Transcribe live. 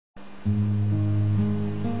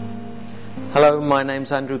Hello, my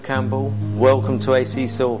name's Andrew Campbell. Welcome to AC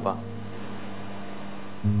Silver.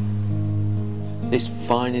 This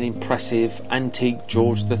fine and impressive antique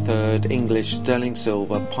George III English sterling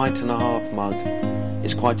silver pint and a half mug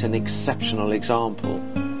is quite an exceptional example.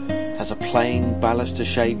 It has a plain baluster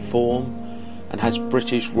shaped form and has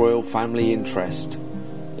British royal family interest.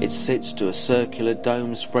 It sits to a circular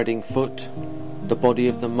dome spreading foot. The body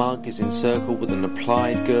of the mug is encircled with an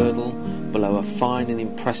applied girdle below a fine and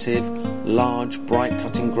impressive, large, bright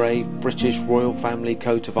cut engraved British royal family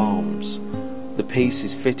coat of arms. The piece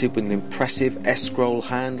is fitted with an impressive S-scroll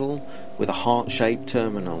handle with a heart-shaped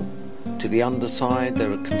terminal. To the underside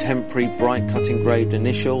there are contemporary bright cut engraved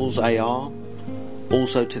initials AR.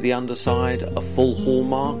 Also to the underside are full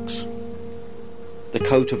hallmarks. The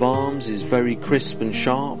coat of arms is very crisp and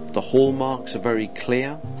sharp. The hallmarks are very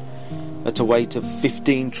clear. At a weight of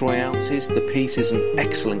 15 troy ounces, the piece is an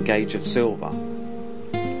excellent gauge of silver.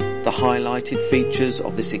 The highlighted features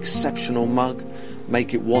of this exceptional mug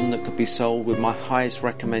make it one that could be sold with my highest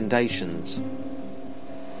recommendations.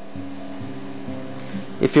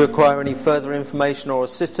 If you require any further information or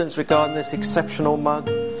assistance regarding this exceptional mug,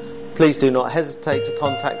 please do not hesitate to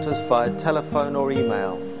contact us via telephone or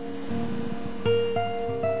email.